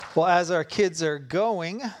Well, as our kids are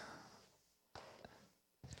going,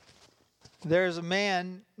 there's a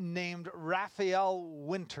man named Raphael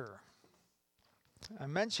Winter. I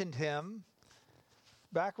mentioned him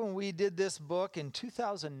back when we did this book in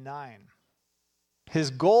 2009. His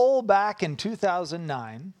goal back in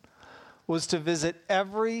 2009 was to visit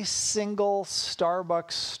every single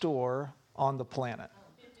Starbucks store on the planet.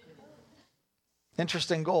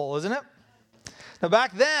 Interesting goal, isn't it? Now,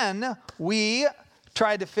 back then, we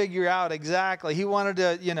tried to figure out exactly. He wanted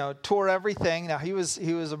to, tour everything. Now, he was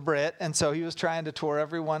a Brit, and so he was trying to tour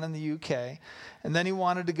everyone in the UK. And then he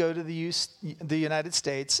wanted to go to the United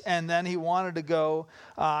States, and then he wanted to go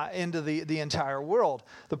into the entire world.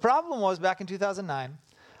 The problem was, back in 2009,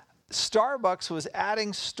 Starbucks was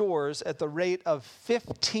adding stores at the rate of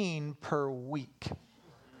 15 per week.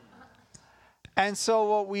 And so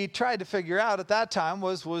what we tried to figure out at that time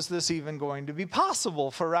was this even going to be possible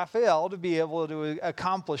for Raphael to be able to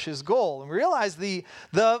accomplish his goal? And we realized the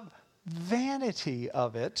vanity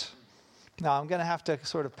of it. Now, I'm going to have to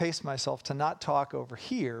sort of pace myself to not talk over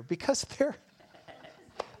here because they're...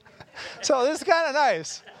 So this is kind of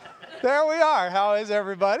nice. There we are. How is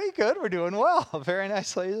everybody? Good. We're doing well. Very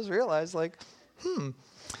nicely. I just realized, you're going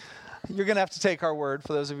to have to take our word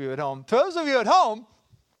for those of you at home. For those of you at home,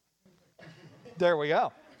 there we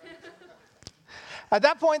go. At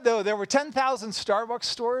that point, though, there were 10,000 Starbucks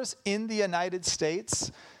stores in the United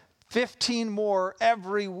States, 15 more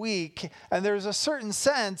every week, and there's a certain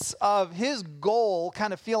sense of his goal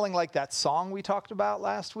kind of feeling like that song we talked about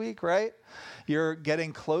last week, right? You're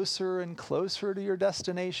getting closer and closer to your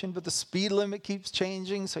destination, but the speed limit keeps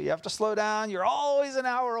changing, so you have to slow down. You're always an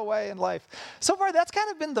hour away in life. So far, that's kind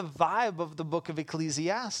of been the vibe of the book of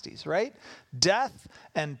Ecclesiastes, right? Death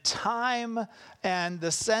and time, and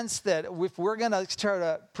the sense that if we're going to try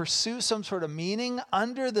to pursue some sort of meaning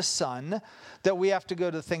under the sun, that we have to go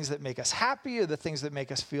to the things that make us happy or the things that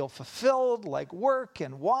make us feel fulfilled, like work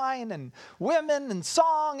and wine and women and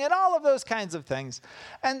song and all of those kinds of things.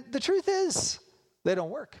 And the truth is, they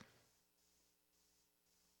don't work.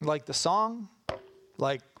 Like the song,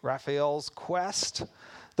 like Raphael's quest.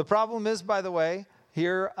 The problem is, by the way,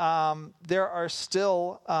 here there are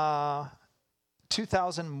still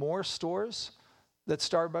 2,000 more stores that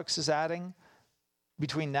Starbucks is adding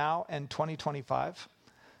between now and 2025.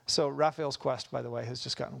 So Raphael's quest, by the way, has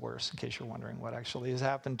just gotten worse, in case you're wondering what actually has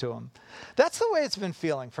happened to him. That's the way it's been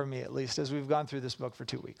feeling for me, at least, as we've gone through this book for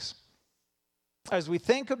 2 weeks. As we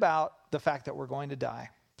think about the fact that we're going to die,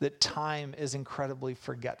 that time is incredibly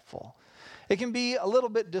forgetful, it can be a little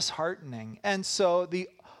bit disheartening. And so the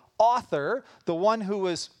author, the one who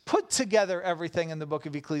has put together everything in the book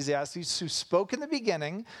of Ecclesiastes, who spoke in the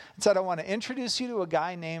beginning and said, I want to introduce you to a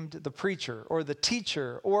guy named the preacher or the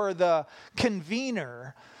teacher or the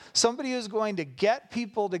convener, somebody who's going to get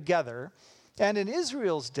people together. And in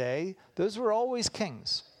Israel's day, those were always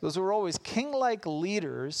kings. Those were always king-like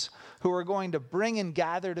leaders who were going to bring and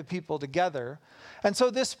gather the people together. And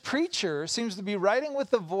so this preacher seems to be writing with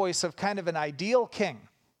the voice of kind of an ideal king.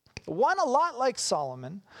 One a lot like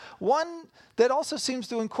Solomon, one that also seems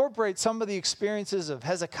to incorporate some of the experiences of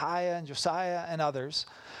Hezekiah and Josiah and others.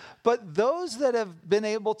 But those that have been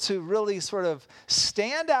able to really sort of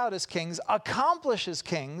stand out as kings, accomplish as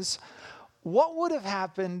kings, what would have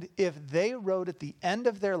happened if they wrote at the end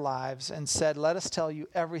of their lives and said, let us tell you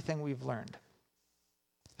everything we've learned?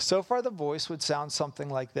 So far, the voice would sound something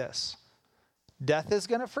like this. Death is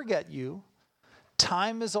going to forget you.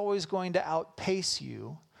 Time is always going to outpace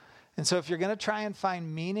you. And so if you're going to try and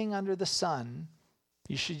find meaning under the sun,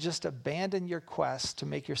 you should just abandon your quest to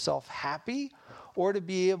make yourself happy or to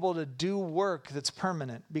be able to do work that's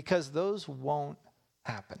permanent, because those won't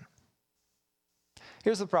happen.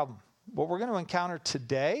 Here's the problem. What we're going to encounter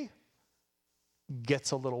today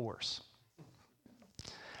gets a little worse.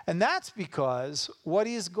 And that's because what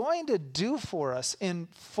he's going to do for us in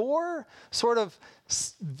 4 sort of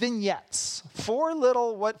vignettes, 4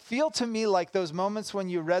 little, what feel to me like those moments when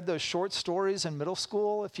you read those short stories in middle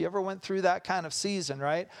school, if you ever went through that kind of season,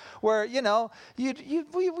 right? Where,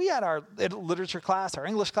 we had our literature class, our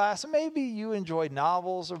English class, and maybe you enjoyed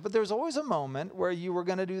novels, but there's always a moment where you were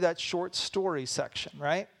going to do that short story section,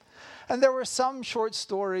 right? And there were some short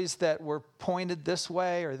stories that were pointed this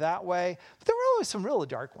way or that way, but there were always some really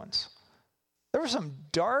dark ones. There were some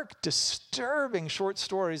dark, disturbing short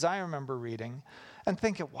stories I remember reading and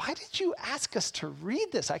thinking, why did you ask us to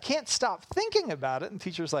read this? I can't stop thinking about it. And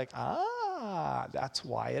teacher's like, that's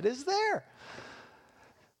why it is there.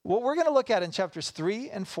 What we're going to look at in chapters 3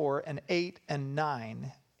 and 4 and 8 and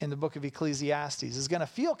 9 in the book of Ecclesiastes is going to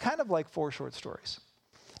feel kind of like 4 short stories.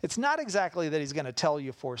 It's not exactly that he's going to tell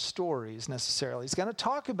you 4 stories necessarily. He's going to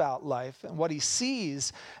talk about life and what he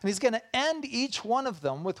sees, and he's going to end each one of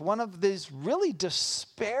them with one of these really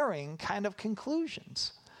despairing kind of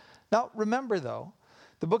conclusions. Now, remember though,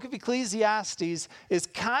 the book of Ecclesiastes is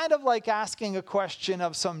kind of like asking a question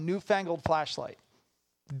of some newfangled flashlight.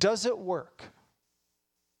 Does it work?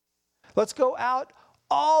 Let's go out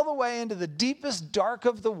all the way into the deepest dark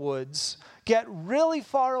of the woods, get really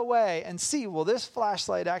far away and see, will this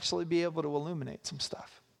flashlight actually be able to illuminate some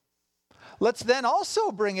stuff? Let's then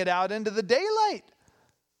also bring it out into the daylight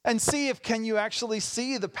and see if can you actually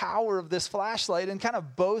see the power of this flashlight in kind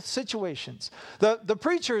of both situations. The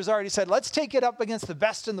preacher has already said, let's take it up against the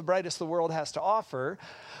best and the brightest the world has to offer.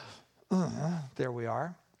 There we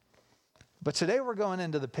are. But today we're going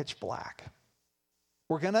into the pitch black.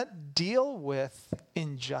 We're going to deal with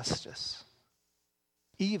injustice,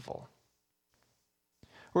 evil.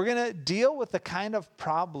 We're going to deal with the kind of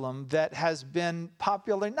problem that has been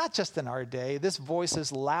popular, not just in our day. This voice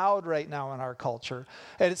is loud right now in our culture.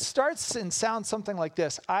 And it starts and sounds something like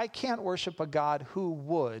this: I can't worship a God who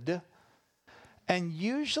would. And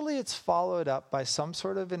usually it's followed up by some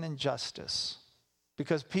sort of an injustice,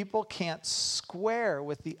 because people can't square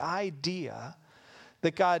with the idea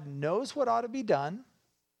that God knows what ought to be done,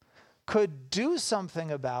 could do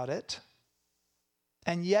something about it,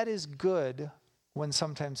 and yet is good when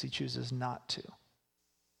sometimes he chooses not to.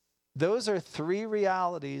 Those are 3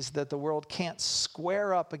 realities that the world can't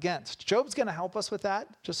square up against. Job's going to help us with that,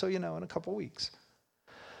 just so you know, in a couple weeks.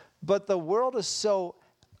 But the world is so,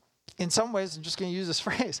 in some ways, I'm just going to use this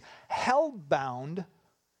phrase, hell-bound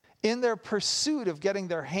in their pursuit of getting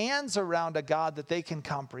their hands around a God that they can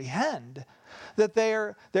comprehend, that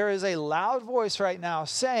there is a loud voice right now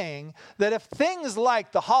saying that if things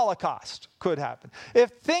like the Holocaust could happen,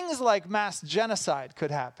 if things like mass genocide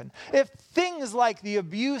could happen, if things like the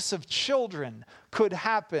abuse of children could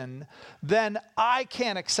happen, then I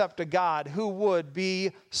can't accept a God who would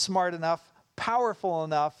be smart enough, powerful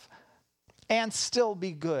enough, and still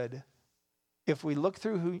be good. If we look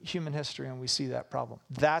through human history and we see that problem,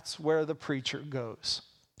 that's where the preacher goes.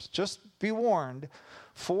 Just be warned,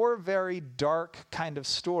 4 very dark kind of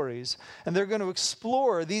stories, and they're going to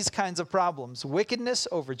explore these kinds of problems: wickedness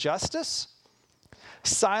over justice,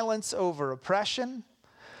 silence over oppression,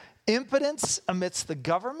 impotence amidst the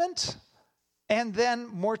government, and then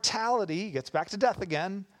mortality, gets back to death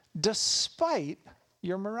again, despite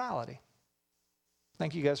your morality.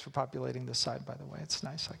 Thank you guys for populating this side, by the way. It's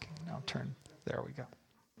nice. I can now turn. There we go.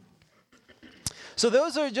 So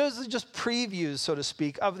those are just previews, so to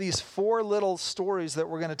speak, of these 4 little stories that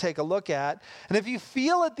we're going to take a look at. And if you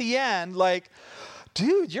feel at the end like,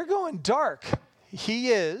 dude, you're going dark, he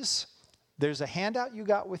is. There's a handout you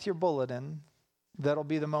got with your bulletin. That'll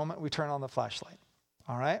be the moment we turn on the flashlight.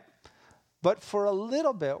 All right? But for a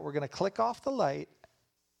little bit, we're going to click off the light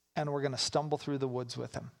and we're going to stumble through the woods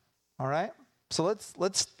with him. All right? So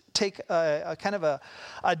let's take a kind of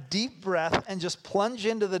a deep breath and just plunge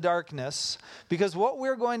into the darkness, because what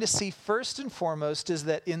we're going to see first and foremost is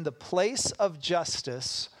that in the place of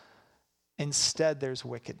justice, instead there's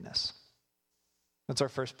wickedness. That's our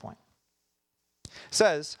first point. It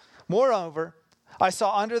says, moreover, I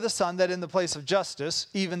saw under the sun that in the place of justice,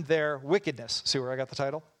 even there wickedness. See where I got the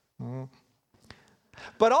title?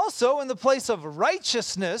 But also in the place of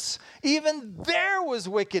righteousness, even there was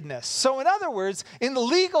wickedness. So in other words, in the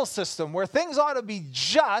legal system where things ought to be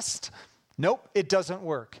just, nope, it doesn't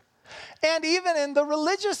work. And even in the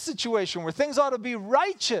religious situation where things ought to be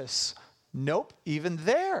righteous, nope, even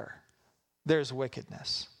there's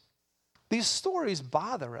wickedness. These stories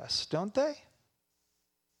bother us, don't they?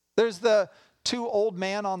 There's the 2 old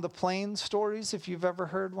man on the plain stories, if you've ever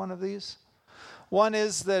heard one of these. One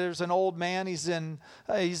is that there's an old man, he's in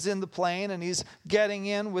the plane and he's getting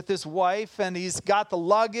in with his wife and he's got the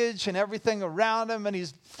luggage and everything around him and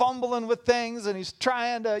he's fumbling with things and he's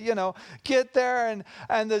trying to, get there,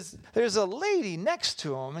 and there's a lady next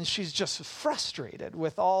to him and she's just frustrated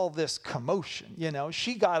with all this commotion.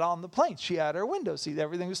 She got on the plane, she had her window seat,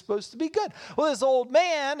 everything was supposed to be good. Well, this old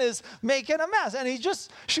man is making a mess and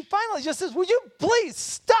she finally just says, "Would you please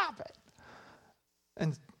stop it?"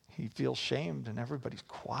 And he feels shamed and everybody's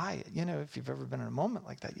quiet. If you've ever been in a moment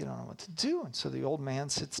like that, you don't know what to do. And so the old man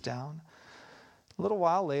sits down. A little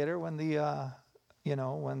while later when the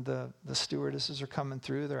stewardesses are coming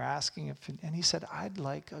through, they're asking and he said, "I'd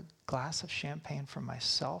like a glass of champagne for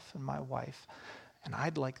myself and my wife, and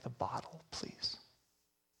I'd like the bottle, please."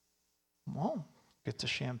 Well, gets the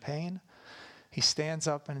champagne. He stands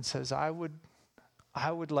up and says, I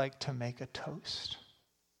would like to make a toast.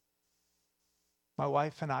 My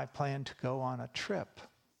wife and I plan to go on a trip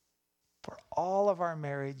for all of our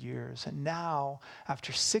married years. And now,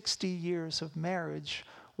 after 60 years of marriage,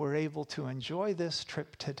 we're able to enjoy this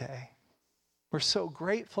trip today. We're so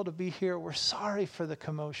grateful to be here. We're sorry for the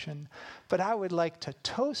commotion. But I would like to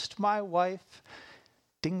toast my wife,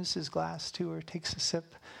 dings his glass to her, takes a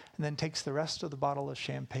sip, and then takes the rest of the bottle of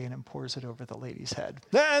champagne and pours it over the lady's head.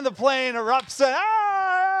 Then the plane erupts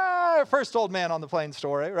and first old man on the plane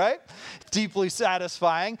story, right? Deeply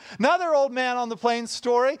satisfying. Another old man on the plane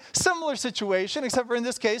story, similar situation, except for in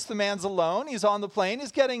this case, the man's alone. He's on the plane,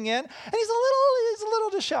 he's getting in, and he's a little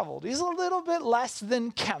disheveled. He's a little bit less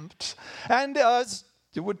than kempt. And as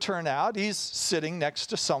it would turn out, he's sitting next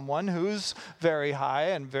to someone who's very high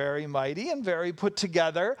and very mighty and very put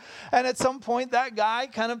together. And at some point, that guy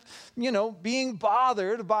kind of, being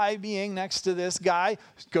bothered by being next to this guy,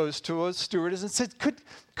 goes to a stewardess and says,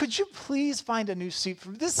 could you please find a new seat for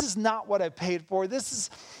me? This is not what I paid for. The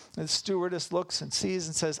stewardess looks and sees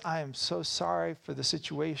and says, I am so sorry for the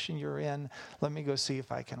situation you're in. Let me go see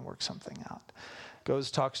if I can work something out.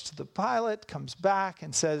 Goes, talks to the pilot, comes back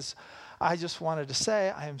and says, I just wanted to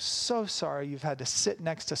say, I am so sorry you've had to sit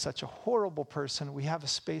next to such a horrible person. We have a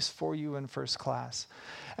space for you in first class.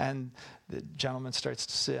 And the gentleman starts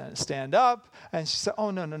to stand up, and she said,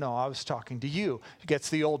 oh, no, I was talking to you. He gets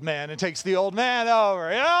the old man and takes the old man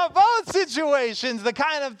over. Both situations, the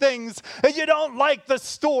kind of things that you don't like the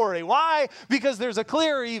story. Why? Because there's a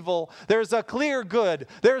clear evil, there's a clear good,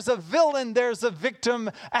 there's a villain, there's a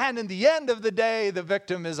victim, and in the end of the day, the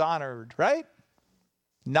victim is honored, right?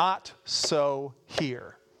 Not so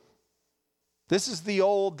here. This is the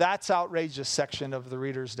old "that's outrageous" section of the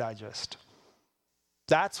Reader's Digest.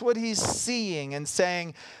 That's what he's seeing and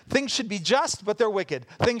saying, things should be just, but they're wicked.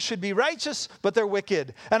 Things should be righteous, but they're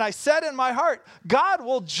wicked. And I said in my heart, God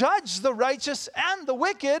will judge the righteous and the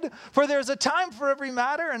wicked, for there's a time for every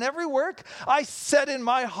matter and every work. I said in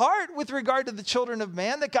my heart with regard to the children of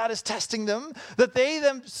man that God is testing them, that they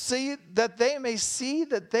may see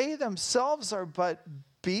that they themselves are but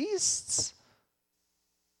beasts.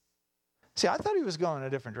 See, I thought he was going a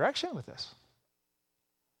different direction with this.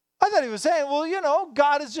 I thought he was saying, well,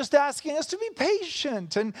 God is just asking us to be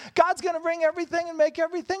patient, and God's going to bring everything and make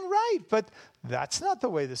everything right. But that's not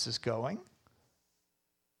the way this is going.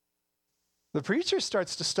 The preacher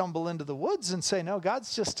starts to stumble into the woods and say, no,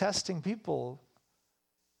 God's just testing people.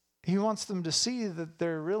 He wants them to see that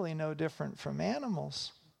they're really no different from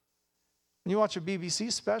animals. When you watch a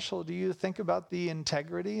BBC special, do you think about the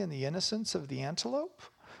integrity and the innocence of the antelope?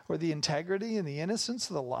 Or the integrity and the innocence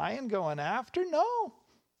of the lion going after? No.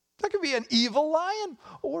 That could be an evil lion,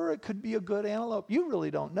 or it could be a good antelope. You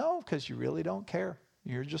really don't know because you really don't care.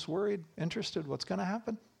 You're just worried, interested, what's going to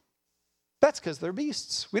happen. That's because they're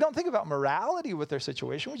beasts. We don't think about morality with their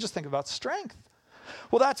situation. We just think about strength.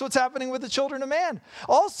 Well, that's what's happening with the children of man.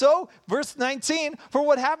 Also, verse 19, for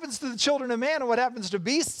what happens to the children of man and what happens to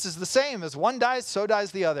beasts is the same. As one dies, so dies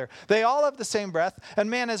the other. They all have the same breath, and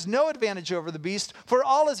man has no advantage over the beast, for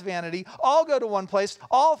all is vanity. All go to one place,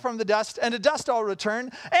 all from the dust, and to dust all return.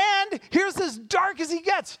 And here's as dark as he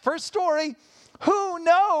gets. First story, who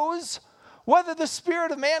knows whether the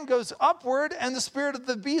spirit of man goes upward and the spirit of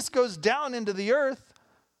the beast goes down into the earth?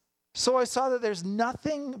 So I saw that there's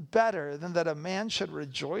nothing better than that a man should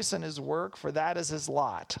rejoice in his work, for that is his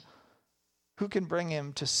lot. Who can bring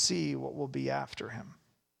him to see what will be after him?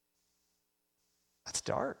 That's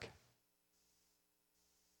dark.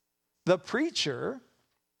 The preacher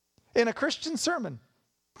in a Christian sermon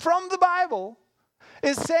from the Bible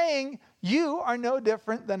is saying, you are no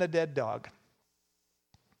different than a dead dog.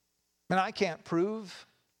 And I can't prove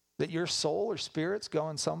that your soul or spirit's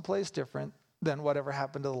going someplace different than whatever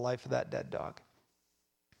happened to the life of that dead dog.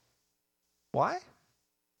 Why?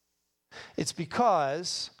 It's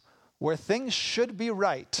because where things should be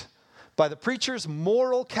right by the preacher's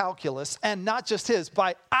moral calculus, and not just his,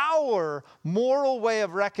 by our moral way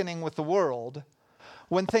of reckoning with the world,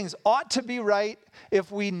 when things ought to be right,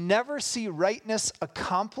 if we never see rightness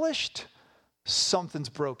accomplished, something's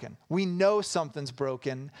broken. We know something's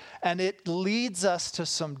broken, and it leads us to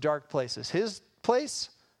some dark places. His place,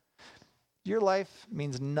 your life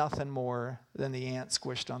means nothing more than the ant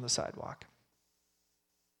squished on the sidewalk.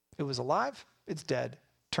 It was alive, it's dead,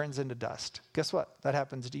 turns into dust. Guess what? That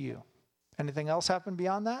happens to you. Anything else happen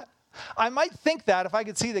beyond that? I might think that if I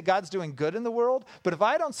could see that God's doing good in the world, but if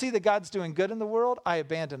I don't see that God's doing good in the world, I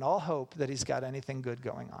abandon all hope that he's got anything good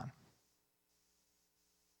going on.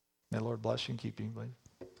 May the Lord bless you and keep you, please.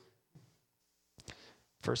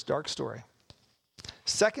 First dark story.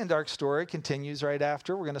 Second dark story continues right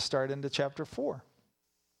after. We're going to start into chapter 4.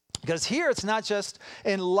 Because here it's not just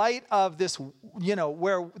in light of this,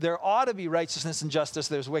 where there ought to be righteousness and justice,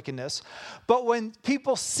 there's wickedness. But when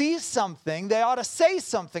people see something, they ought to say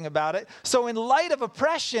something about it. So in light of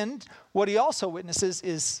oppression, what he also witnesses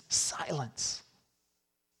is silence.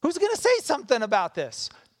 Who's going to say something about this?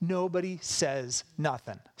 Nobody says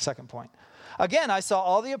nothing. Second point. Again, I saw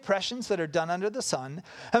all the oppressions that are done under the sun,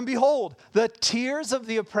 and behold, the tears of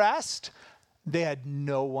the oppressed, they had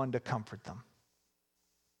no one to comfort them.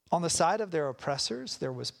 On the side of their oppressors,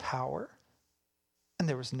 there was power, and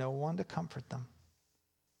there was no one to comfort them.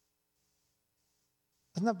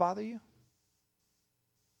 Doesn't that bother you?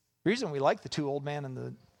 The reason we like the two old man and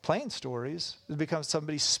the plane stories is because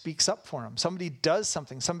somebody speaks up for him. Somebody does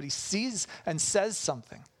something. Somebody sees and says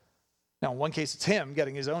something. Now, in one case, it's him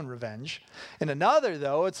getting his own revenge. In another,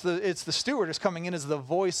 though, it's the steward who's coming in as the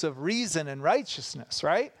voice of reason and righteousness,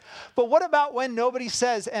 right? But what about when nobody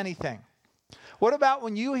says anything? What about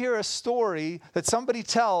when you hear a story that somebody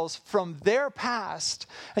tells from their past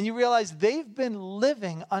and you realize they've been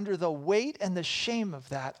living under the weight and the shame of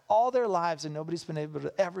that all their lives and nobody's been able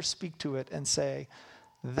to ever speak to it and say,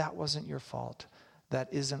 that wasn't your fault. That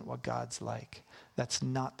isn't what God's like. That's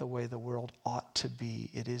not the way the world ought to be.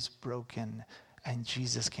 It is broken, and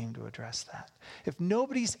Jesus came to address that. If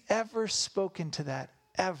nobody's ever spoken to that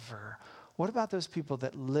ever, what about those people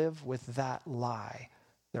that live with that lie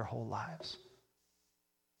their whole lives?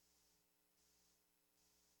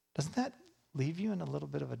 Doesn't that leave you in a little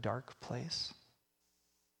bit of a dark place?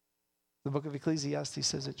 The book of Ecclesiastes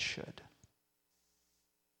says it should.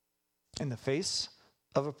 In the face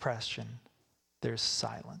of oppression, there's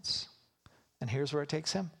silence. And here's where it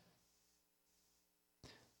takes him.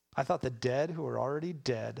 I thought the dead who are already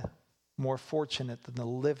dead more fortunate than the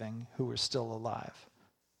living who are still alive.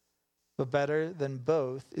 But better than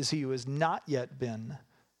both is he who has not yet been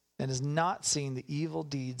and has not seen the evil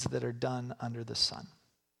deeds that are done under the sun.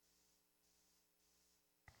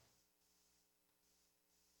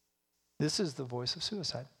 This is the voice of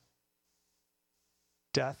suicide.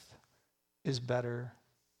 Death is better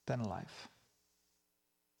than life.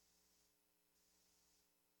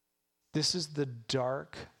 This is the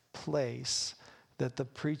dark place that the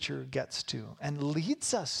preacher gets to and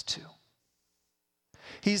leads us to.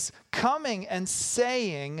 He's coming and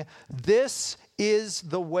saying, this is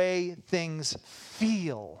the way things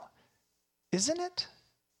feel. Isn't it?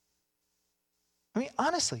 I mean,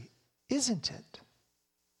 honestly, isn't it?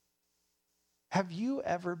 Have you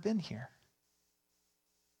ever been here?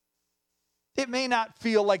 It may not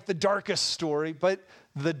feel like the darkest story, but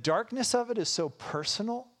the darkness of it is so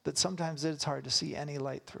personal that sometimes it's hard to see any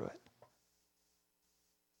light through it.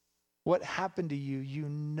 What happened to you, you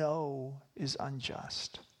know is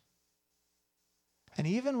unjust. And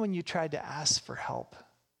even when you tried to ask for help,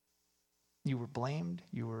 you were blamed,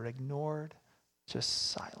 you were ignored,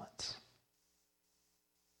 just silence.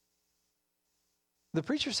 The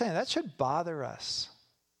preacher's saying that should bother us.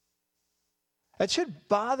 That should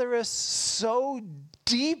bother us so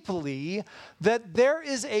deeply that there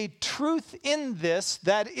is a truth in this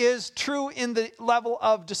that is true in the level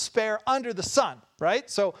of despair under the sun, right?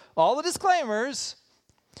 So all the disclaimers,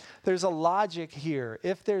 there's a logic here.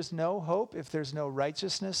 If there's no hope, if there's no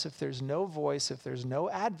righteousness, if there's no voice, if there's no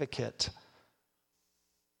advocate,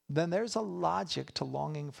 then there's a logic to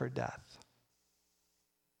longing for death.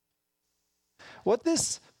 What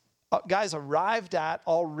this guy's arrived at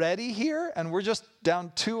already here, and we're just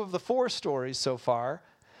down 2 of the 4 stories so far,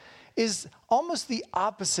 is almost the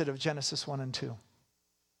opposite of Genesis 1 and 2.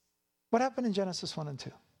 What happened in Genesis 1 and 2?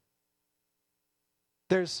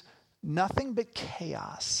 There's nothing but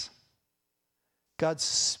chaos. God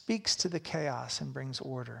speaks to the chaos and brings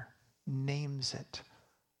order, names it,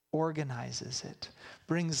 organizes it,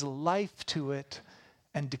 brings life to it,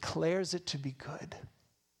 and declares it to be good.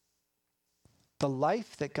 The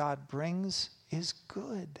life that God brings is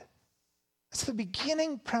good. That's the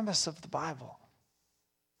beginning premise of the Bible.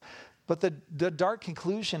 But the dark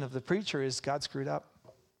conclusion of the preacher is God screwed up.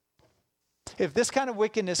 If this kind of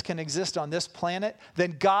wickedness can exist on this planet,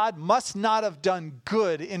 then God must not have done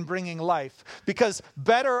good in bringing life, because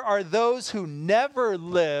better are those who never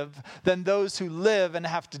live than those who live and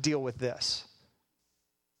have to deal with this.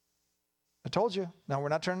 I told you. Now, we're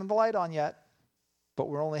not turning the light on yet, but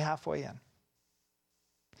we're only halfway in.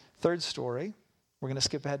 Third story, we're going to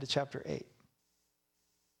skip ahead to chapter 8.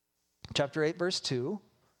 Chapter 8, verse 2,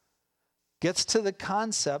 gets to the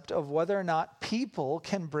concept of whether or not people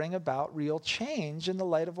can bring about real change in the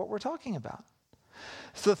light of what we're talking about.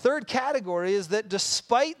 So the third category is that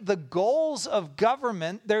despite the goals of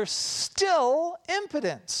government, there's still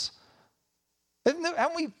impotence.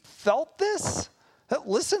 Haven't we felt this?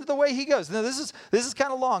 Listen to the way he goes. Now, this is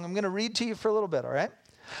kind of long. I'm going to read to you for a little bit, all right?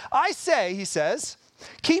 I say, he says,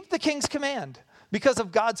 keep the king's command because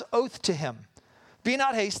of God's oath to him. Be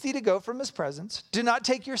not hasty to go from his presence. Do not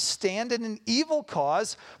take your stand in an evil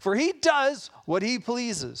cause, for he does what he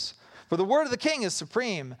pleases. For the word of the king is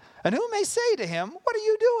supreme. And who may say to him, what are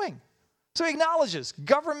you doing? So he acknowledges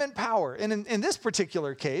government power. And in this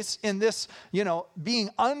particular case, in this, being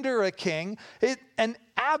under a king, an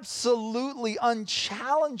absolutely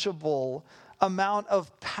unchallengeable amount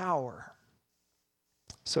of power.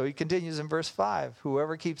 So he continues in verse 5,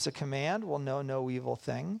 whoever keeps a command will know no evil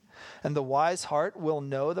thing, and the wise heart will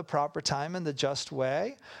know the proper time and the just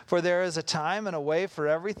way. For there is a time and a way for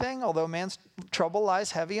everything, although man's trouble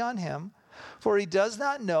lies heavy on him. For he does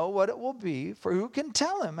not know what it will be, for who can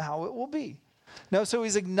tell him how it will be? No, so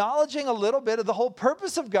he's acknowledging a little bit of the whole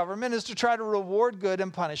purpose of government is to try to reward good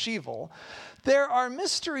and punish evil. There are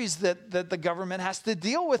mysteries that the government has to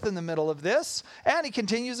deal with in the middle of this. And he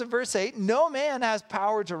continues in verse 8, no man has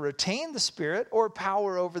power to retain the spirit or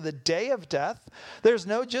power over the day of death. There's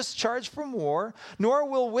no discharge from war, nor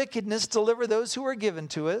will wickedness deliver those who are given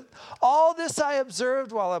to it. All this I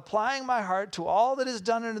observed while applying my heart to all that is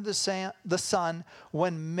done under the sun,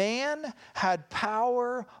 when man had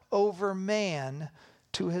power over man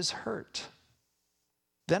to his hurt.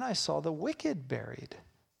 Then I saw the wicked buried.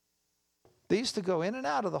 They used to go in and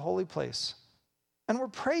out of the holy place and were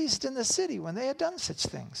praised in the city when they had done such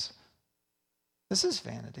things. This is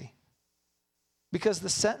vanity. Because the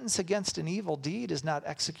sentence against an evil deed is not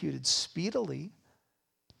executed speedily.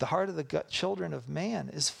 The heart of the children of man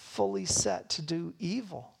is fully set to do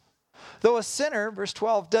evil. Though a sinner, verse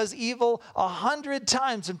 12, does evil 100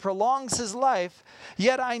 times and prolongs his life,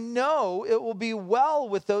 yet I know it will be well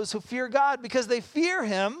with those who fear God because they fear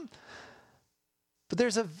him. But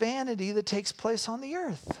there's a vanity that takes place on the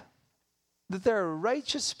earth, that there are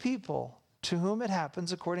righteous people to whom it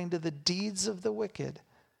happens according to the deeds of the wicked,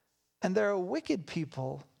 and there are wicked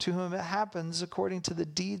people to whom it happens according to the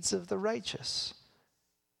deeds of the righteous.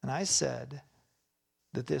 And I said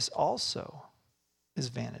that this also is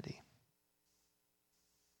vanity.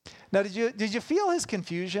 Now, did you feel his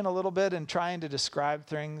confusion a little bit in trying to describe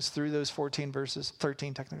things through those 14 verses,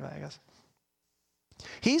 13 technically, I guess?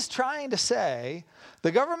 He's trying to say,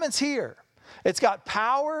 the government's here. It's got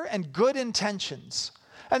power and good intentions.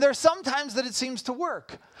 And there's sometimes that it seems to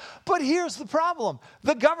work. But here's the problem.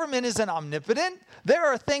 The government isn't omnipotent. There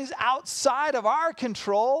are things outside of our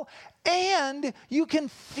control. And you can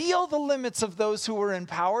feel the limits of those who are in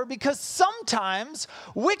power because sometimes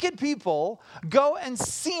wicked people go and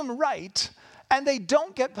seem right and they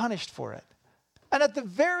don't get punished for it. And at the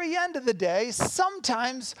very end of the day,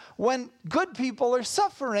 sometimes when good people are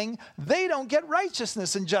suffering, they don't get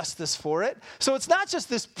righteousness and justice for it. So it's not just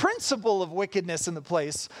this principle of wickedness in the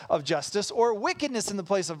place of justice or wickedness in the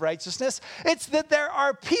place of righteousness. It's that there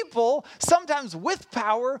are people, sometimes with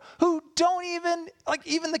power, who don't even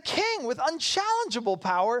the king with unchallengeable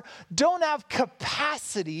power, don't have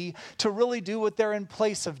capacity to really do what they're in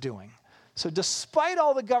place of doing. So despite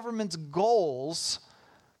all the government's goals,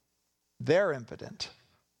 they're impotent.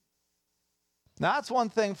 Now, that's one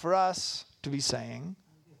thing for us to be saying.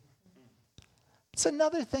 It's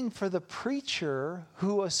another thing for the preacher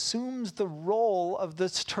who assumes the role of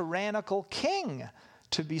this tyrannical king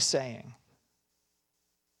to be saying.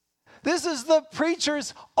 This is the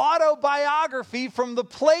preacher's autobiography from the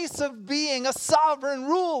place of being a sovereign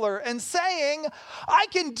ruler and saying, I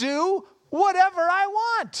can do whatever I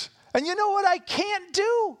want. And you know what I can't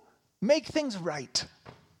do? Make things right.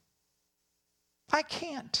 I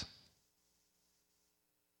can't.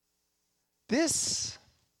 This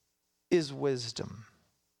is wisdom,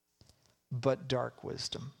 but dark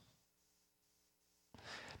wisdom.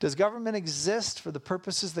 Does government exist for the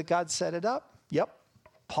purposes that God set it up? Yep.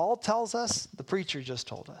 Paul tells us, the preacher just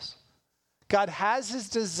told us. God has his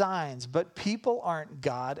designs, but people aren't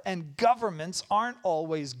God, and governments aren't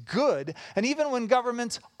always good. And even when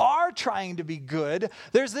governments are trying to be good,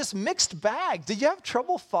 there's this mixed bag. Did you have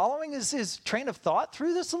trouble following his train of thought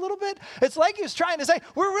through this a little bit? It's like he was trying to say,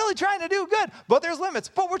 we're really trying to do good, but there's limits.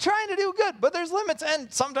 But we're trying to do good, but there's limits.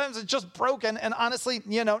 And sometimes it's just broken. And honestly,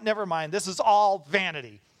 never mind. This is all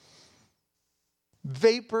vanity.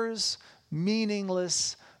 Vapors,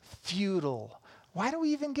 meaningless, futile. Why do we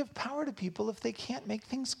even give power to people if they can't make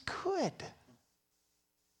things good?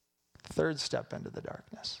 Third step into the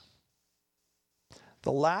darkness.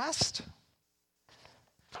 The last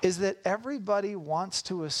is that everybody wants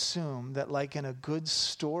to assume that, like in a good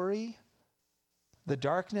story, the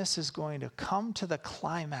darkness is going to come to the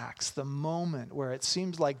climax, the moment where it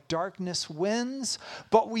seems like darkness wins,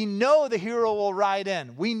 but we know the hero will ride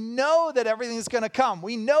in. We know that everything's going to come.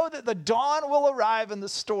 We know that the dawn will arrive in the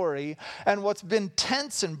story, and what's been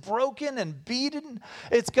tense and broken and beaten,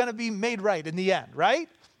 it's going to be made right in the end, right?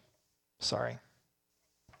 Sorry.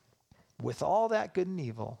 With all that good and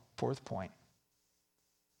evil, fourth point,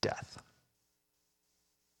 death.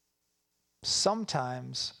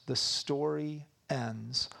 Sometimes the story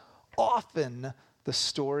ends. Often the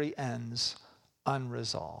story ends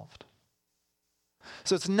unresolved.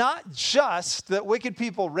 So it's not just that wicked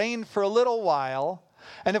people reign for a little while,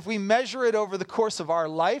 and if we measure it over the course of our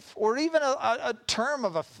life, or even a term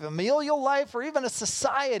of a familial life, or even a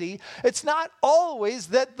society, it's not always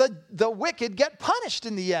that the wicked get punished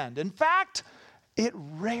in the end. In fact, it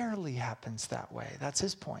rarely happens that way. That's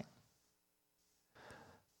his point.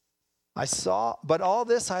 But all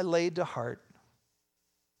this I laid to heart,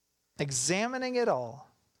 examining it all,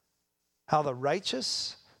 how the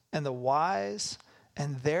righteous and the wise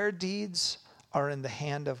and their deeds are in the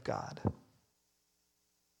hand of God.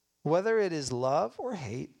 Whether it is love or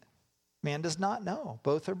hate, man does not know.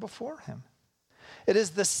 Both are before him. It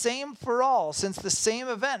is the same for all, since the same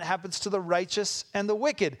event happens to the righteous and the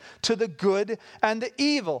wicked, to the good and the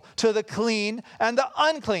evil, to the clean and the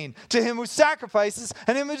unclean, to him who sacrifices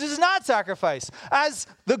and him who does not sacrifice. As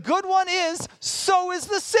the good one is, so is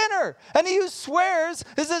the sinner. And he who swears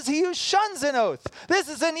is as he who shuns an oath. This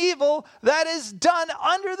is an evil that is done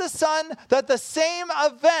under the sun, that the same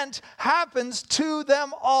event happens to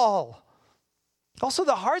them all. Also,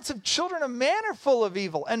 the hearts of children of man are full of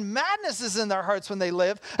evil, and madness is in their hearts when they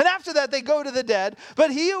live. And after that, they go to the dead.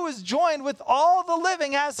 But he who is joined with all the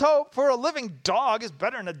living has hope. For a living dog is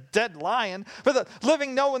better than a dead lion. For the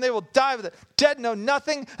living know when they will die, but the dead know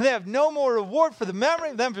nothing. And they have no more reward, for the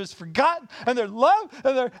memory of them is forgotten. And their love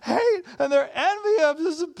and their hate and their envy of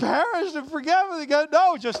this perished and forget what they got.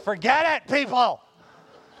 No, just forget it, people.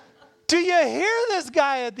 Do you hear this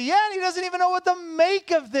guy at the end? He doesn't even know what to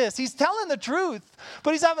make of this. He's telling the truth,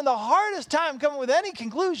 but he's having the hardest time coming with any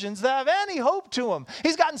conclusions that have any hope to him.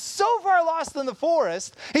 He's gotten so far lost in the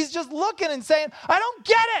forest, he's just looking and saying, I don't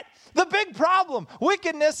get it. The big problem,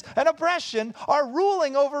 wickedness and oppression, are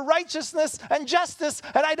ruling over righteousness and justice,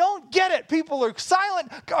 and I don't get it. People are silent,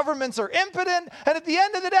 governments are impotent, and at the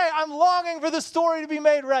end of the day, I'm longing for the story to be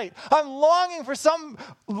made right. I'm longing for some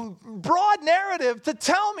broad narrative to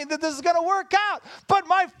tell me that this is going to work out. But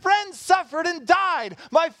my friends suffered and died.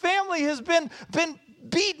 My family has been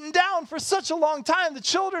beaten down for such a long time. The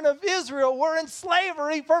children of Israel were in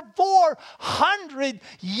slavery for 400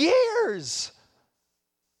 years.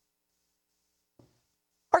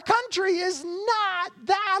 Our country is not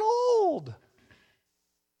that old.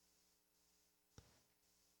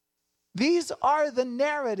 These are the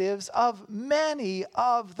narratives of many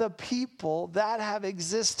of the people that have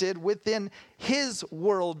existed within his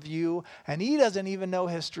worldview, and he doesn't even know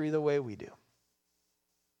history the way we do.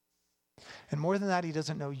 And more than that, he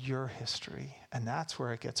doesn't know your history, and that's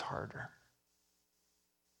where it gets harder.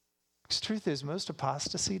 Because the truth is, most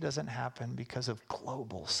apostasy doesn't happen because of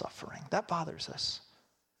global suffering. That bothers us.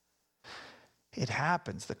 It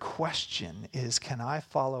happens. The question is, can I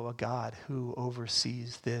follow a God who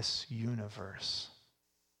oversees this universe?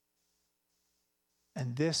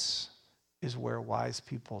 And this is where wise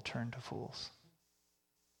people turn to fools.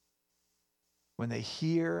 When they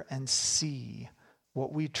hear and see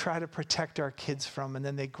what we try to protect our kids from, and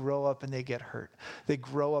then they grow up and they get hurt. They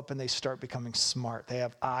grow up and they start becoming smart. They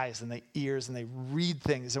have eyes and they ears and they read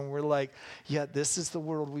things. And we're like, yeah, this is the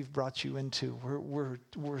world we've brought you into.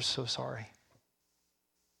 We're so sorry.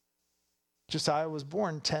 Josiah was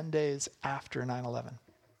born 10 days after 9/11.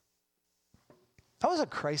 That was a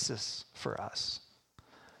crisis for us.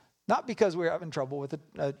 Not because we were having trouble with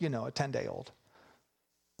a 10-day-old.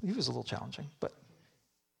 He was a little challenging, but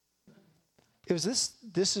it was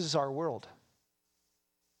this is our world.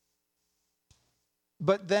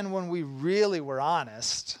 But then when we really were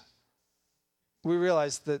honest, we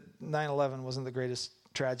realized that 9/11 wasn't the greatest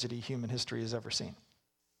tragedy human history has ever seen.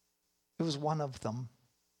 It was one of them.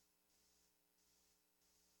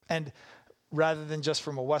 And rather than just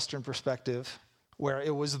from a Western perspective, where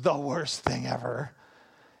it was the worst thing ever,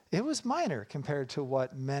 it was minor compared to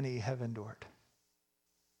what many have endured.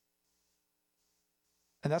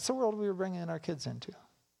 And that's the world we were bringing our kids into.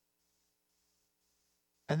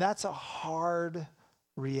 And that's a hard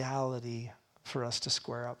reality for us to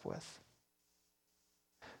square up with.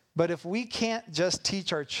 But if we can't just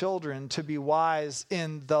teach our children to be wise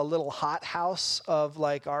in the little hothouse of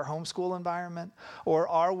like our homeschool environment or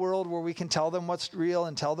our world where we can tell them what's real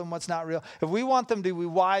and tell them what's not real, if we want them to be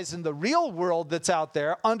wise in the real world that's out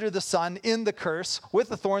there under the sun, in the curse, with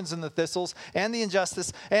the thorns and the thistles and the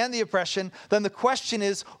injustice and the oppression, then the question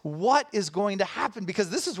is, what is going to happen? Because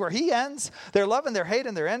this is where he ends. Their love and their hate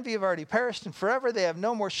and their envy have already perished, and forever they have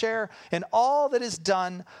no more share in all that is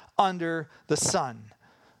done under the sun.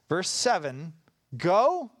 Verse 7,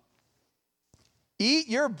 go, eat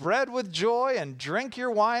your bread with joy and drink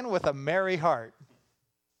your wine with a merry heart.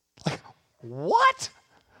 Like, what?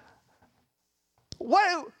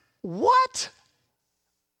 What?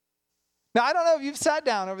 Now, I don't know if you've sat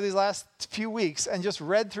down over these last few weeks and just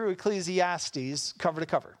read through Ecclesiastes cover to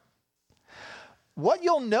cover. What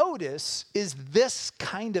you'll notice is this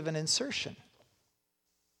kind of an insertion.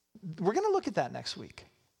 We're going to look at that next week.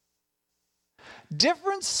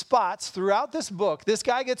 Different spots throughout this book, this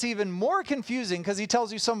guy gets even more confusing because he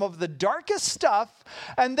tells you some of the darkest stuff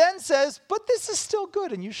and then says, but this is still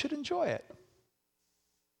good and you should enjoy it.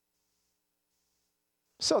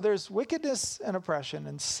 So there's wickedness and oppression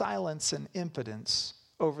and silence and impotence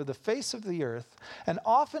over the face of the earth, and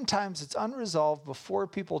oftentimes it's unresolved before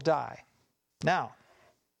people die. Now,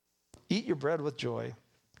 eat your bread with joy,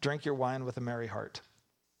 drink your wine with a merry heart.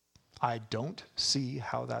 I don't see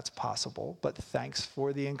how that's possible, but thanks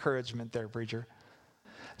for the encouragement there, preacher.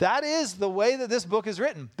 That is the way that this book is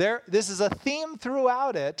written. This is a theme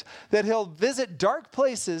throughout it, that he'll visit dark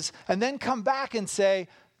places and then come back and say,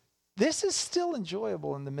 this is still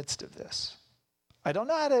enjoyable in the midst of this. I don't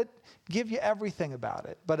know how to give you everything about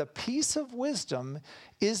it, but a piece of wisdom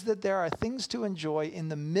is that there are things to enjoy in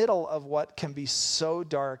the middle of what can be so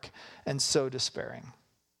dark and so despairing.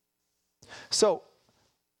 So,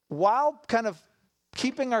 while kind of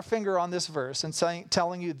keeping our finger on this verse and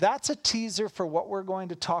telling you that's a teaser for what we're going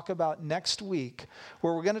to talk about next week,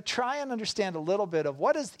 where we're going to try and understand a little bit of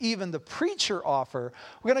what does even the preacher offer,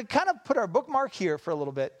 we're going to kind of put our bookmark here for a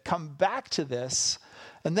little bit, come back to this,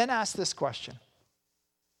 and then ask this question.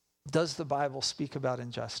 Does the Bible speak about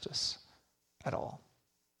injustice at all?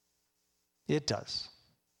 It does.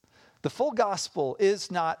 The full gospel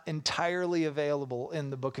is not entirely available in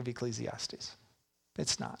the book of Ecclesiastes.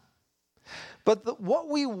 It's not. But what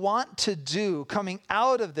we want to do coming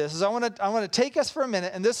out of this is I want to take us for a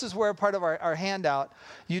minute, and this is where part of our handout,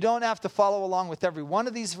 you don't have to follow along with every one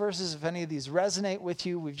of these verses. If any of these resonate with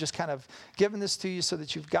you, we've just kind of given this to you so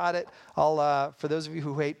that you've got it. For those of you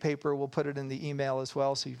who hate paper, we'll put it in the email as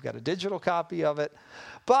well, so you've got a digital copy of it.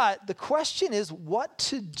 But the question is what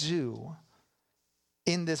to do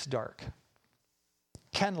in this dark.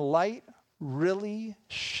 Can light really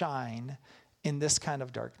shine in this kind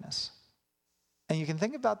of darkness? And you can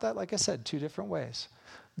think about that, like I said, two different ways.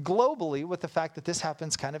 Globally, with the fact that this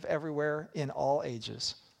happens kind of everywhere in all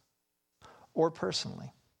ages. Or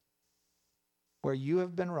personally, where you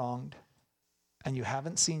have been wronged and you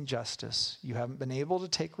haven't seen justice, you haven't been able to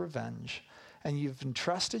take revenge, and you've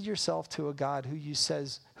entrusted yourself to a God who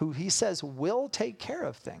he says will take care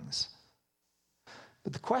of things.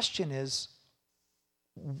 But the question is,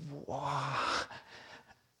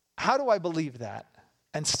 how do I believe that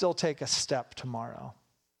and still take a step tomorrow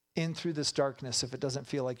in through this darkness if it doesn't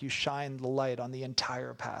feel like you shine the light on the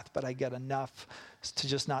entire path, but I get enough to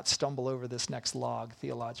just not stumble over this next log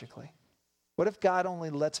theologically? What if God only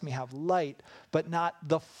lets me have light, but not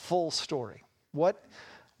the full story? What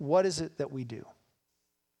is it that we do?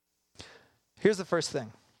 Here's the first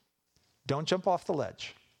thing. Don't jump off the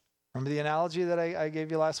ledge. Remember the analogy that I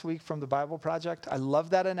gave you last week from the Bible Project? I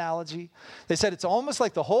love that analogy. They said it's almost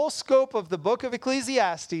like the whole scope of the book of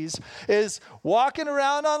Ecclesiastes is walking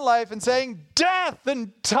around on life and saying death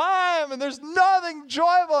and time and there's nothing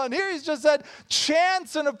joyful. And here he's just said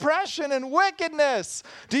chance and oppression and wickedness.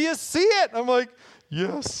 Do you see it? I'm like,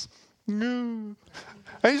 yes. And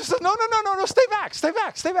he just said, no,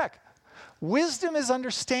 stay back. Wisdom is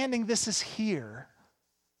understanding this is here,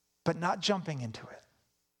 but not jumping into it.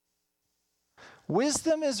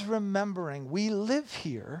 Wisdom is remembering we live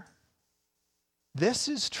here. This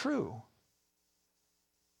is true.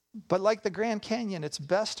 But like the Grand Canyon, it's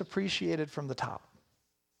best appreciated from the top.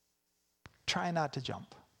 Try not to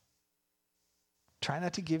jump. Try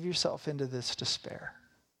not to give yourself into this despair.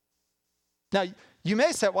 Now, you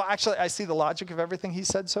may say, well, actually, I see the logic of everything he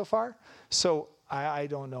said so far, so I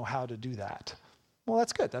don't know how to do that. Well,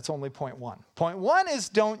 that's good. That's only point one. Point one is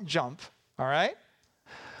don't jump, all right?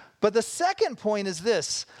 But the second point is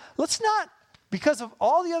this. Let's not, because of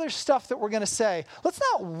all the other stuff that we're going to say, let's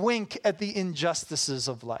not wink at the injustices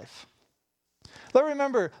of life. Let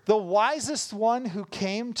remember, the wisest one who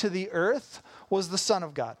came to the earth was the Son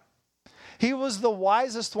of God. He was the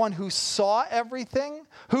wisest one who saw everything,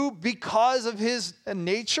 who, because of his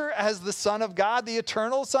nature as the Son of God, the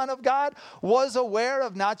eternal Son of God, was aware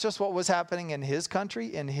of not just what was happening in his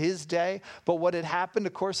country, in his day, but what had happened,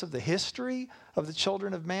 of course, of the history of the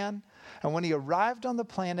children of man. And when he arrived on the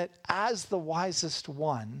planet as the wisest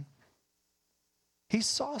one, he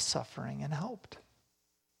saw suffering and helped.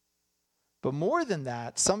 But more than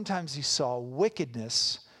that, sometimes he saw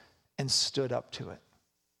wickedness and stood up to it.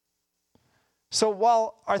 So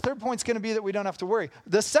while our third point is going to be that we don't have to worry,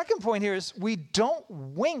 the second point here is we don't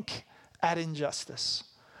wink at injustice.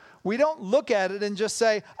 We don't look at it and just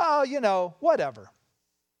say, oh, whatever.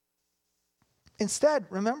 Instead,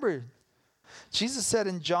 remember, Jesus said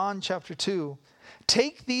in John chapter 2,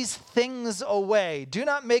 take these things away. Do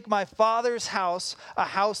not make my Father's house a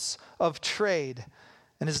house of trade.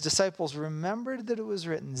 And his disciples remembered that it was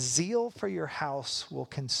written, zeal for your house will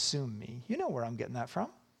consume me. You know where I'm getting that from.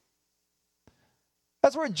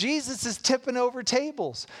 That's where Jesus is tipping over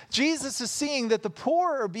tables. Jesus is seeing that the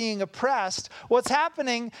poor are being oppressed. What's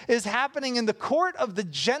happening is happening in the court of the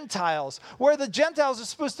Gentiles, where the Gentiles are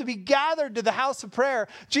supposed to be gathered to the house of prayer.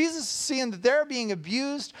 Jesus is seeing that they're being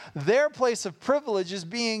abused. Their place of privilege is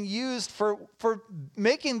being used for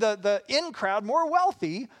making the in crowd more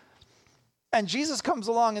wealthy. And Jesus comes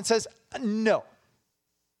along and says, no.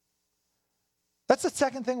 That's the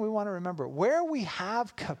second thing we want to remember. Where we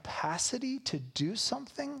have capacity to do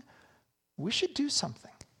something, we should do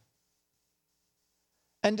something.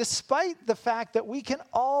 And despite the fact that we can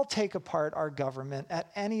all take apart our government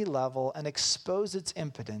at any level and expose its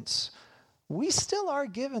impotence, we still are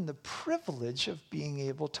given the privilege of being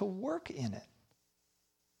able to work in it.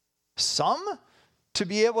 Some to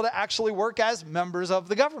be able to actually work as members of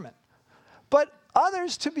the government. But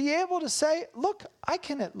others to be able to say, look, I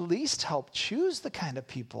can at least help choose the kind of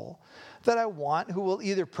people that I want who will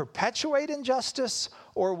either perpetuate injustice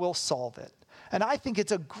or will solve it. And I think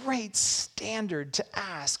it's a great standard to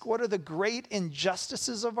ask, what are the great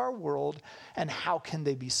injustices of our world and how can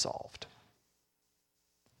they be solved?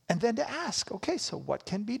 And then to ask, okay, so what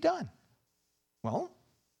can be done? Well,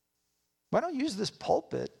 I don't use this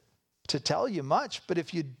pulpit to tell you much, but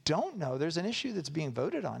if you don't know, there's an issue that's being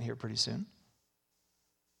voted on here pretty soon.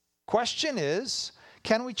 Question is,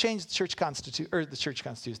 can we change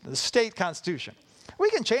the the state constitution? We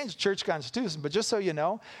can change the church constitution, but just so you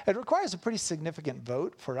know, it requires a pretty significant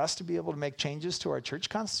vote for us to be able to make changes to our church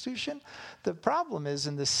constitution. The problem is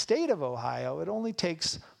in the state of Ohio, it only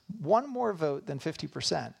takes one more vote than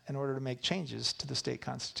 50% in order to make changes to the state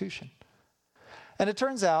constitution. And it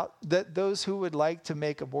turns out that those who would like to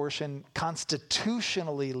make abortion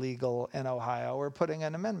constitutionally legal in Ohio are putting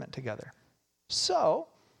an amendment together. So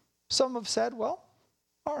some have said, well,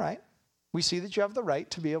 all right, we see that you have the right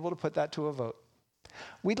to be able to put that to a vote.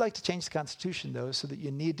 We'd like to change the Constitution, though, so that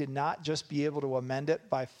you need to not just be able to amend it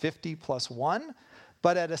by 50 plus 1,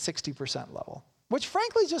 but at a 60% level, which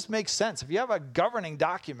frankly just makes sense. If you have a governing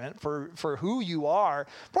document for who you are, it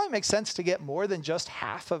probably makes sense to get more than just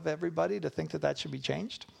half of everybody to think that that should be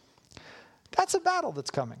changed. That's a battle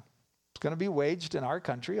that's coming. It's going to be waged in our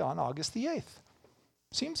country on August the 8th.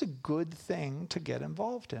 Seems a good thing to get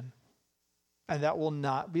involved in. And that will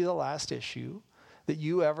not be the last issue that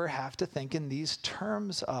you ever have to think in these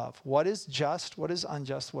terms of what is just, what is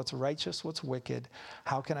unjust, what's righteous, what's wicked.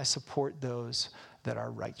 How can I support those that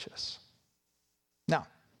are righteous? Now,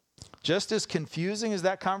 just as confusing as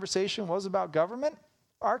that conversation was about government,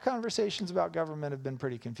 our conversations about government have been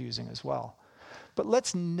pretty confusing as well. But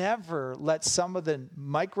let's never let some of the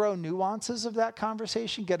micro nuances of that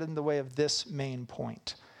conversation get in the way of this main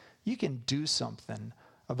point. You can do something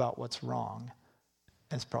about what's wrong,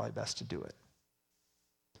 and it's probably best to do it.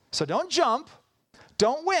 So don't jump,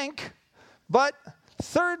 don't wink, but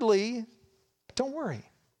thirdly, don't worry.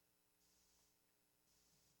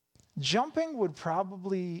 Jumping would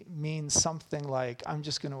probably mean something like, I'm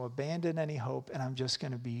just going to abandon any hope and I'm just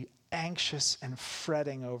going to be anxious and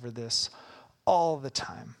fretting over this all the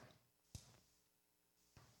time.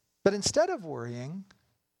 But instead of worrying,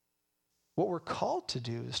 what we're called to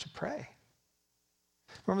do is to pray.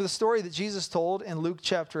 Remember the story that Jesus told in Luke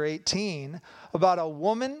chapter 18 about a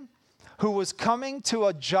woman who was coming to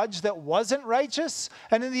a judge that wasn't righteous.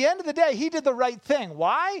 And in the end of the day, he did the right thing.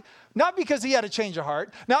 Why? Not because he had a change of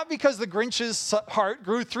heart. Not because the Grinch's heart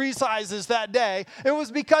grew 3 sizes that day. It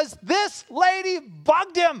was because this lady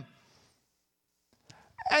bugged him.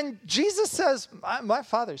 And Jesus says, my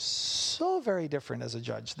Father's so very different as a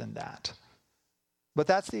judge than that. But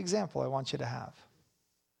that's the example I want you to have.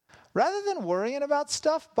 Rather than worrying about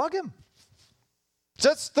stuff, bug him.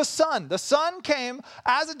 Just the Son. The Son came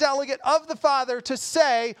as a delegate of the Father to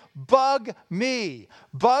say, bug me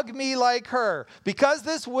like her. Because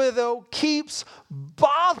this widow keeps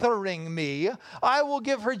bothering me, I will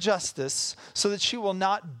give her justice so that she will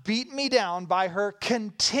not beat me down by her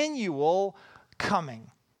continual coming.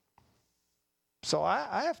 So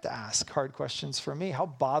I have to ask hard questions for me. How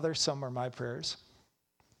bothersome are my prayers?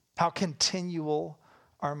 How continual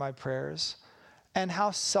are my prayers? And how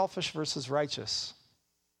selfish versus righteous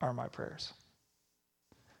are my prayers?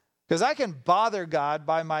 Because I can bother God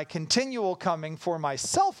by my continual coming for my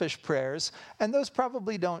selfish prayers, and those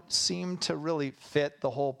probably don't seem to really fit the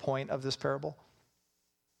whole point of this parable.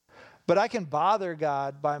 But I can bother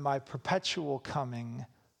God by my perpetual coming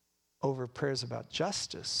over prayers about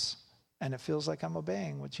justice, and it feels like I'm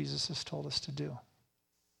obeying what Jesus has told us to do.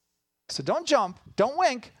 So don't jump, don't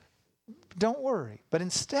wink, don't worry, but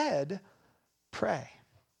instead, pray.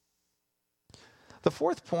 The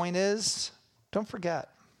fourth point is, don't forget.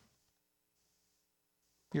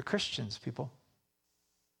 You're Christians, people.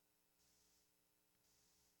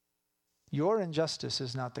 Your injustice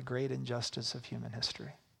is not the great injustice of human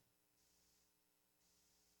history.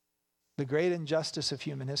 The great injustice of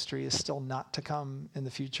human history is still not to come in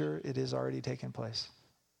the future. It is already taken place.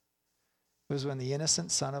 It was when the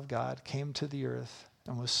innocent Son of God came to the earth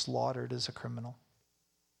and was slaughtered as a criminal.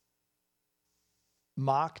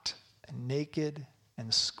 Mocked and naked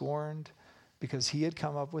and scorned because he had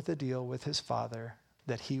come up with a deal with his Father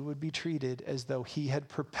that he would be treated as though he had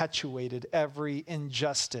perpetuated every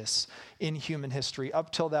injustice in human history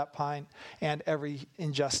up till that point, and every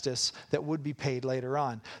injustice that would be paid later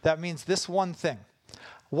on. That means this one thing.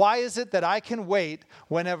 Why is it that I can wait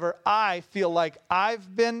whenever I feel like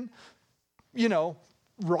I've been,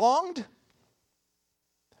 wronged?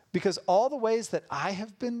 Because all the ways that I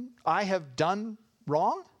have done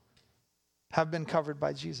wrong have been covered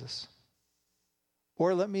by Jesus.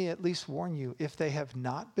 Or let me at least warn you, if they have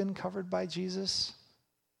not been covered by Jesus,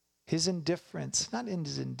 his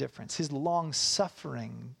long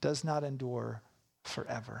suffering does not endure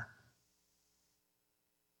forever.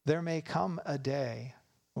 There may come a day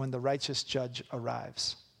when the righteous judge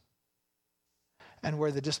arrives, and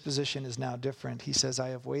where the disposition is now different. He says, I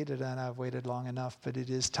have waited and I've waited long enough, but it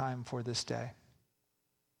is time for this day.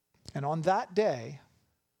 And on that day,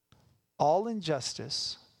 all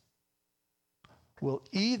injustice will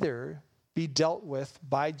either be dealt with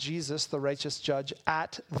by Jesus, the righteous judge,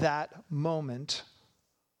 at that moment,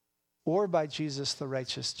 or by Jesus, the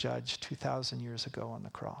righteous judge, 2,000 years ago on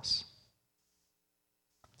the cross.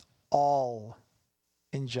 All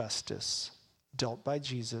injustice dealt by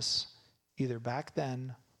Jesus, either back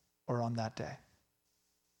then or on that day.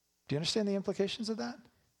 Do you understand the implications of that?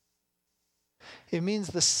 It means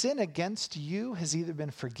the sin against you has either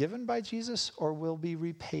been forgiven by Jesus or will be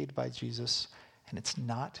repaid by Jesus. And it's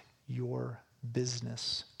not your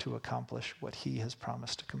business to accomplish what he has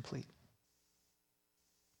promised to complete.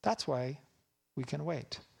 That's why we can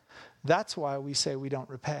wait. That's why we say we don't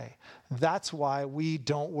repay. That's why we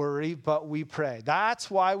don't worry, but we pray.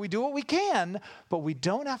 That's why we do what we can, but we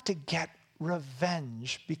don't have to get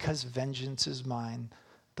revenge, because vengeance is mine,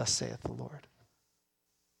 thus saith the Lord.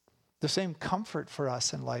 The same comfort for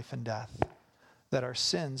us in life and death that our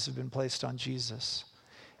sins have been placed on Jesus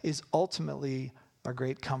is ultimately our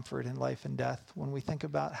great comfort in life and death when we think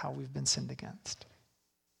about how we've been sinned against.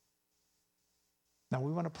 Now,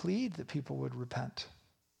 we want to plead that people would repent.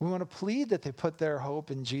 We want to plead that they put their hope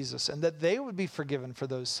in Jesus and that they would be forgiven for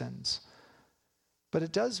those sins. But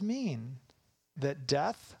it does mean that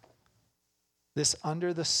death, this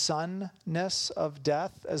under the sunness of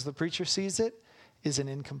death, as the preacher sees it, is an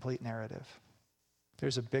incomplete narrative.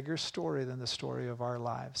 There's a bigger story than the story of our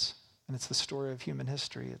lives. And it's the story of human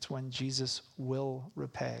history. It's when Jesus will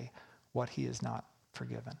repay what he has not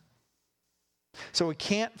forgiven. So we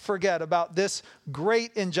can't forget about this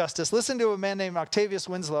great injustice. Listen to a man named Octavius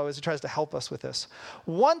Winslow as he tries to help us with this.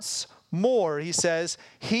 Once more, he says,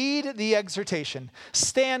 heed the exhortation.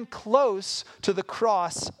 Stand close to the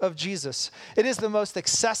cross of Jesus. It is the most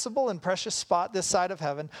accessible and precious spot this side of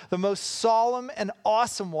heaven, the most solemn and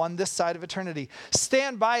awesome one this side of eternity.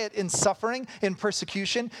 Stand by it in suffering, in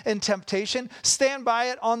persecution, in temptation. Stand by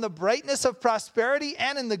it on the brightness of prosperity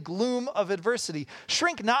and in the gloom of adversity.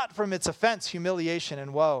 Shrink not from its offense, humiliation,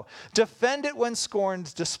 and woe. Defend it when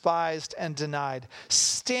scorned, despised, and denied.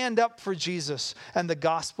 Stand up for Jesus and the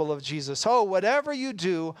gospel of Jesus. Oh, whatever you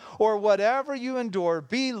do or whatever you endure,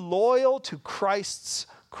 be loyal to Christ's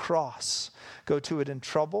cross. Go to it in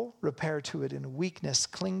trouble, repair to it in weakness,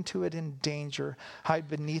 cling to it in danger, hide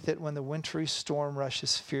beneath it when the wintry storm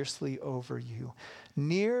rushes fiercely over you.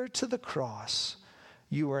 Near to the cross,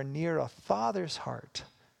 You are near a father's heart,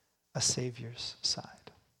 a Savior's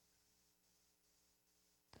side.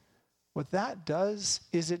 What that does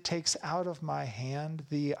is it takes out of my hand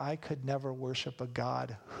the I could never worship a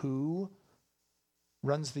God who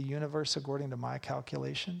runs the universe according to my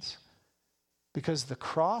calculations. Because the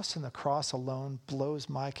cross and the cross alone blows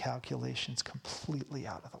my calculations completely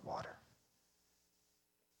out of the water.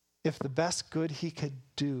 If the best good he could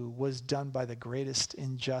do was done by the greatest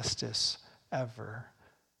injustice ever,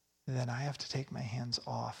 then I have to take my hands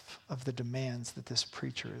off of the demands that this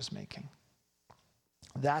preacher is making.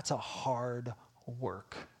 That's a hard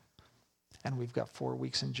work. And we've got 4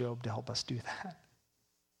 weeks in Job to help us do that.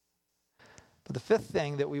 But the fifth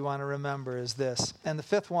thing that we want to remember is this. And the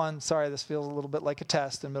fifth one, sorry, this feels a little bit like a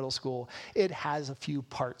test in middle school. It has a few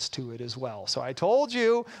parts to it as well. So I told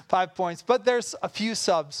you 5 points, but there's a few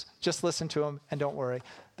subs. Just listen to them and don't worry,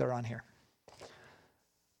 they're on here.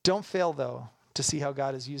 Don't fail, though, to see how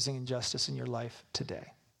God is using injustice in your life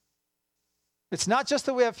today. It's not just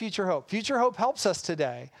that we have future hope. Future hope helps us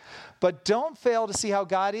today. But don't fail to see how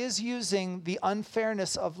God is using the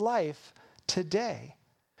unfairness of life today.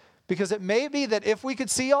 Because it may be that if we could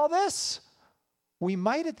see all this, we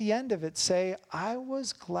might at the end of it say, I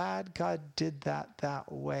was glad God did that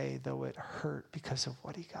way, though it hurt because of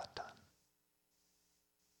what he got done.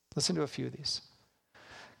 Listen to a few of these.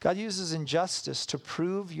 God uses injustice to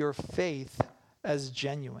prove your faith as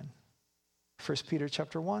genuine. 1 Peter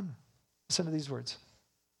chapter 1. Listen to these words.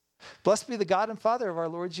 Blessed be the God and Father of our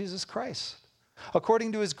Lord Jesus Christ.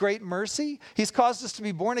 According to his great mercy, he's caused us to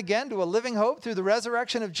be born again to a living hope through the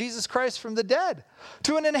resurrection of Jesus Christ from the dead,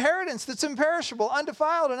 to an inheritance that's imperishable,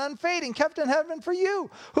 undefiled, and unfading, kept in heaven for you,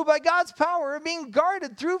 who by God's power are being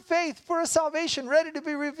guarded through faith for a salvation ready to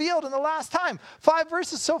be revealed in the last time. 5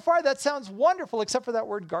 verses so far, that sounds wonderful, except for that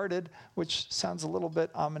word guarded, which sounds a little bit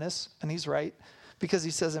ominous, and he's right. Because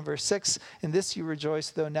he says in verse 6, in this you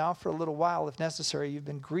rejoice, though now for a little while, if necessary, you've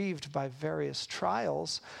been grieved by various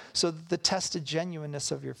trials, so that the tested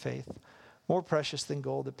genuineness of your faith, more precious than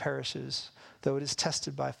gold that perishes, though it is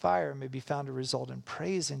tested by fire, may be found to result in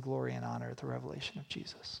praise and glory and honor at the revelation of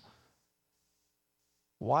Jesus.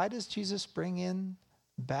 Why does Jesus bring in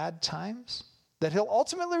bad times that he'll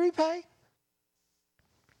ultimately repay?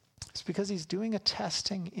 It's because he's doing a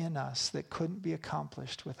testing in us that couldn't be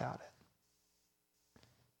accomplished without it.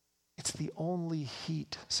 It's the only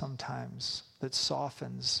heat sometimes that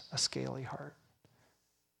softens a scaly heart.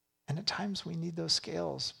 And at times we need those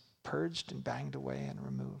scales purged and banged away and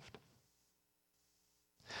removed.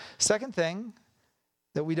 Second thing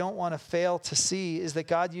that we don't want to fail to see is that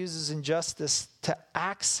God uses injustice to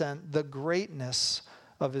accent the greatness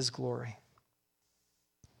of his glory.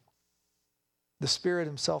 The Spirit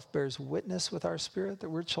himself bears witness with our spirit that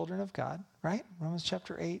we're children of God, right? Romans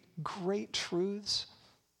chapter 8, great truths.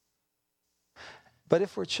 But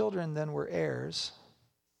if we're children, then we're heirs,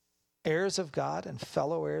 heirs of God and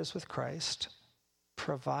fellow heirs with Christ,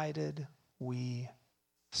 provided we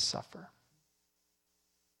suffer.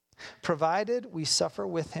 Provided we suffer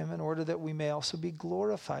with him in order that we may also be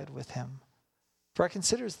glorified with him. For I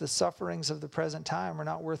consider the sufferings of the present time are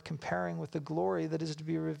not worth comparing with the glory that is to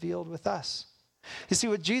be revealed with us. You see,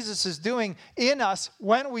 what Jesus is doing in us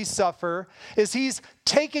when we suffer is he's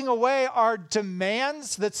taking away our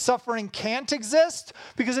demands that suffering can't exist.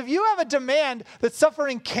 Because if you have a demand that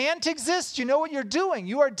suffering can't exist, you know what you're doing?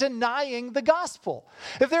 You are denying the gospel.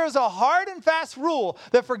 If there is a hard and fast rule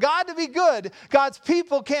that for God to be good, God's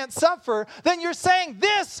people can't suffer, then you're saying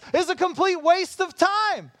this is a complete waste of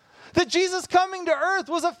time. That Jesus coming to earth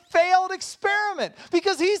was a failed experiment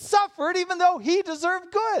because he suffered even though he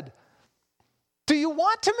deserved good. Do you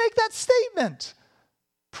want to make that statement?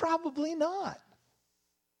 Probably not.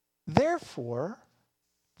 Therefore,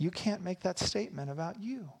 you can't make that statement about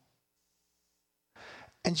you.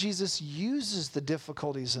 And Jesus uses the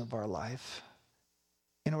difficulties of our life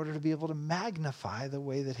in order to be able to magnify the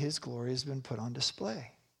way that his glory has been put on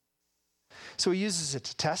display. So he uses it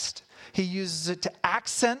to test. He uses it to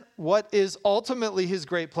accent what is ultimately his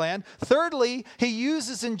great plan. Thirdly, he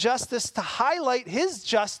uses injustice to highlight his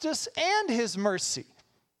justice and his mercy.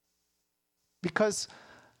 Because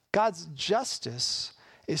God's justice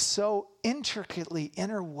is so intricately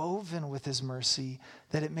interwoven with his mercy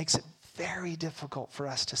that it makes it very difficult for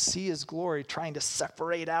us to see his glory trying to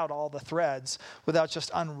separate out all the threads without just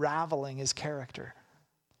unraveling his character.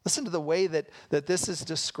 Listen to the way that this is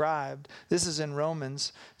described. This is in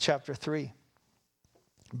Romans chapter 3.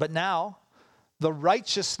 But now, the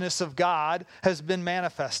righteousness of God has been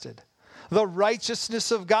manifested. The righteousness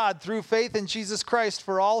of God through faith in Jesus Christ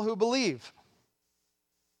for all who believe.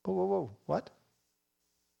 Whoa, what?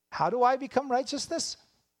 How do I become righteousness?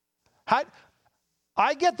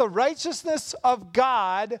 I get the righteousness of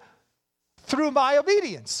God through my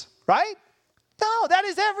obedience, right? No, that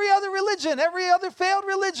is every other religion, every other failed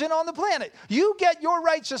religion on the planet. You get your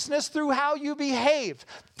righteousness through how you behave.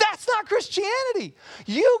 That's not Christianity.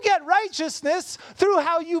 You get righteousness through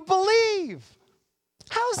how you believe.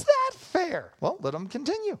 How's that fair? Well, let them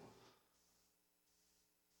continue.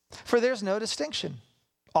 For there's no distinction.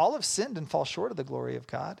 All have sinned and fall short of the glory of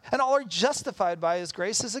God, and all are justified by his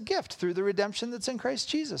grace as a gift through the redemption that's in Christ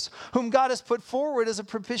Jesus, whom God has put forward as a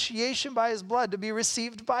propitiation by his blood to be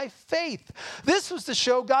received by faith. This was to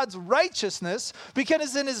show God's righteousness,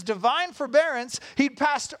 because in his divine forbearance, he'd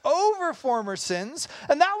passed over former sins,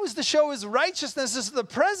 and that was to show his righteousness as the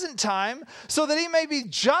present time, so that he may be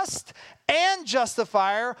just and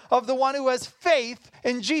justifier of the one who has faith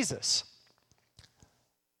in Jesus.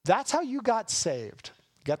 That's how you got saved.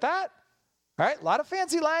 Get that? All right, a lot of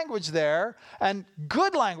fancy language there and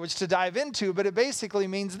good language to dive into, but it basically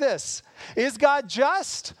means this. Is God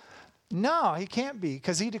just? No, he can't be,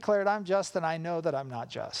 because he declared, I'm just and I know that I'm not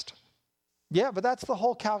just. Yeah, but that's the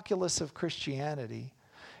whole calculus of Christianity,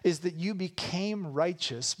 is that you became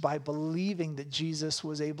righteous by believing that Jesus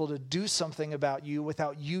was able to do something about you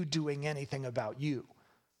without you doing anything about you.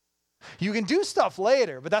 You can do stuff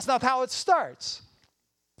later, but that's not how it starts.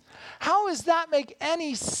 How does that make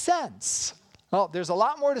any sense? Well, there's a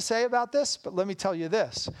lot more to say about this, but let me tell you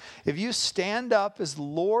this. If you stand up as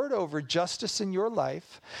Lord over justice in your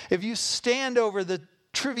life, if you stand over the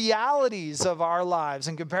trivialities of our lives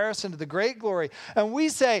in comparison to the great glory, and we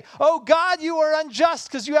say, oh God, you are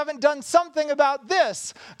unjust because you haven't done something about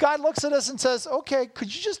this, God looks at us and says, okay,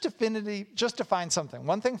 could you just define something?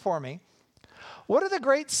 One thing for me. What are the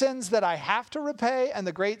great sins that I have to repay and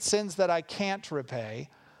the great sins that I can't repay?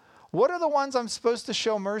 What are the ones I'm supposed to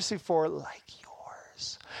show mercy for, like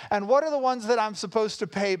yours? And what are the ones that I'm supposed to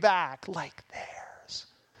pay back, like theirs?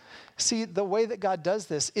 See, the way that God does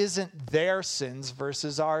this isn't their sins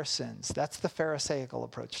versus our sins. That's the Pharisaical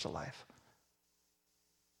approach to life.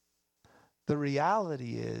 The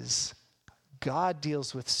reality is, God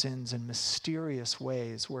deals with sins in mysterious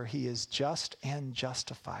ways where he is just and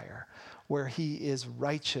justifier, where he is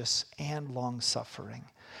righteous and long-suffering.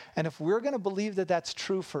 And if we're going to believe that that's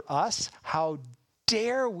true for us, how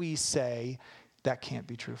dare we say that can't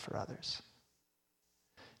be true for others?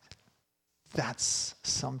 That's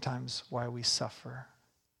sometimes why we suffer,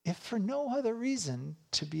 if for no other reason,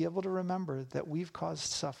 to be able to remember that we've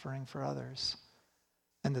caused suffering for others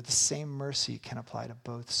and that the same mercy can apply to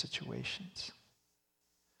both situations.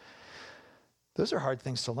 Those are hard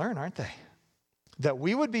things to learn, aren't they? That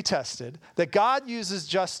we would be tested, that God uses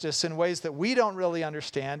justice in ways that we don't really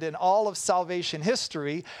understand in all of salvation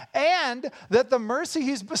history, and that the mercy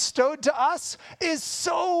he's bestowed to us is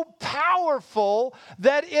so powerful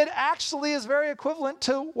that it actually is very equivalent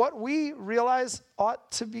to what we realize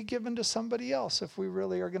ought to be given to somebody else if we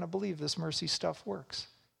really are going to believe this mercy stuff works.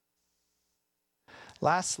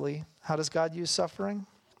 Lastly, how does God use suffering?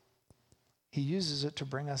 He uses it to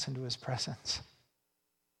bring us into his presence.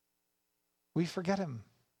 We forget him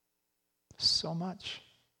so much.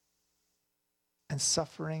 And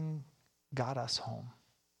suffering got us home.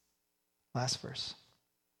 Last verse.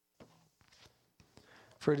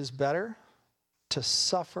 For it is better to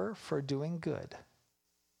suffer for doing good,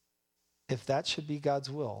 if that should be God's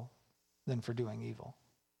will, than for doing evil.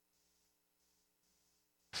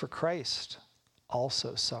 For Christ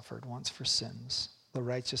also suffered once for sins, the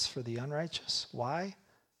righteous for the unrighteous. Why?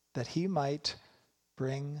 That he might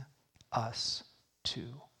bring us to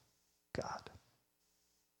God.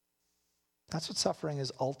 That's what suffering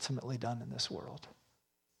has ultimately done in this world.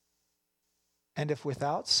 And if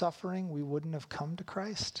without suffering we wouldn't have come to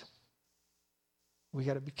Christ, we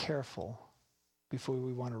got to be careful before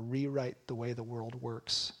we want to rewrite the way the world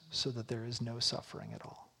works so that there is no suffering at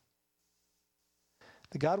all.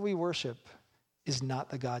 The God we worship is not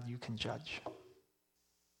the God you can judge.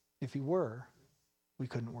 If he were, we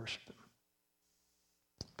couldn't worship him.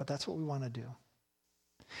 But that's what we want to do,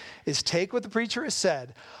 is take what the preacher has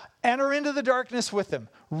said, enter into the darkness with him,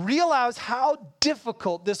 realize how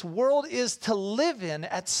difficult this world is to live in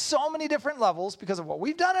at so many different levels because of what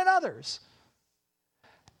we've done and others,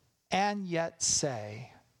 and yet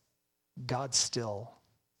say, God still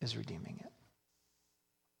is redeeming it.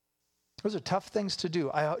 Those are tough things to do.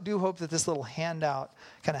 I do hope that this little handout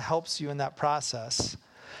kind of helps you in that process.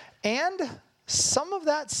 And some of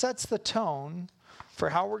that sets the tone for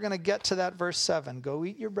how we're going to get to that verse 7. Go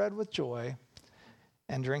eat your bread with joy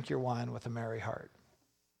and drink your wine with a merry heart.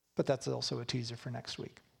 But that's also a teaser for next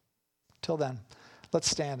week. Till then, let's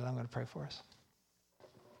stand and I'm going to pray for us.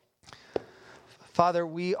 Father,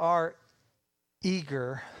 we are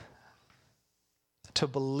eager to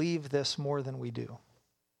believe this more than we do.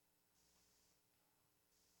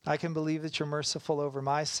 I can believe that you're merciful over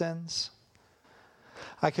my sins.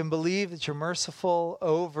 I can believe that you're merciful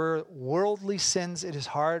over worldly sins. It is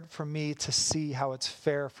hard for me to see how it's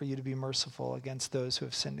fair for you to be merciful against those who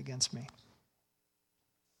have sinned against me.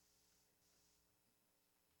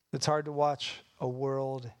 It's hard to watch a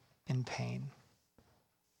world in pain.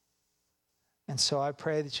 And so I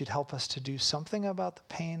pray that you'd help us to do something about the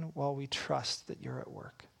pain while we trust that you're at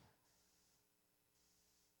work.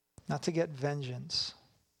 Not to get vengeance,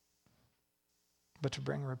 but to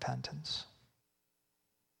bring repentance.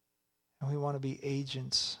 And we want to be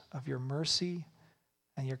agents of your mercy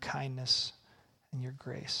and your kindness and your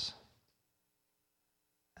grace.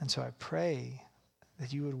 And so I pray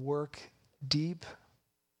that you would work deep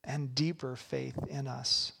and deeper faith in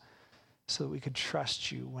us so that we could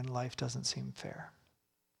trust you when life doesn't seem fair.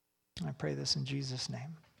 I pray this in Jesus'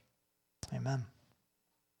 name. Amen.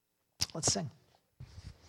 Let's sing.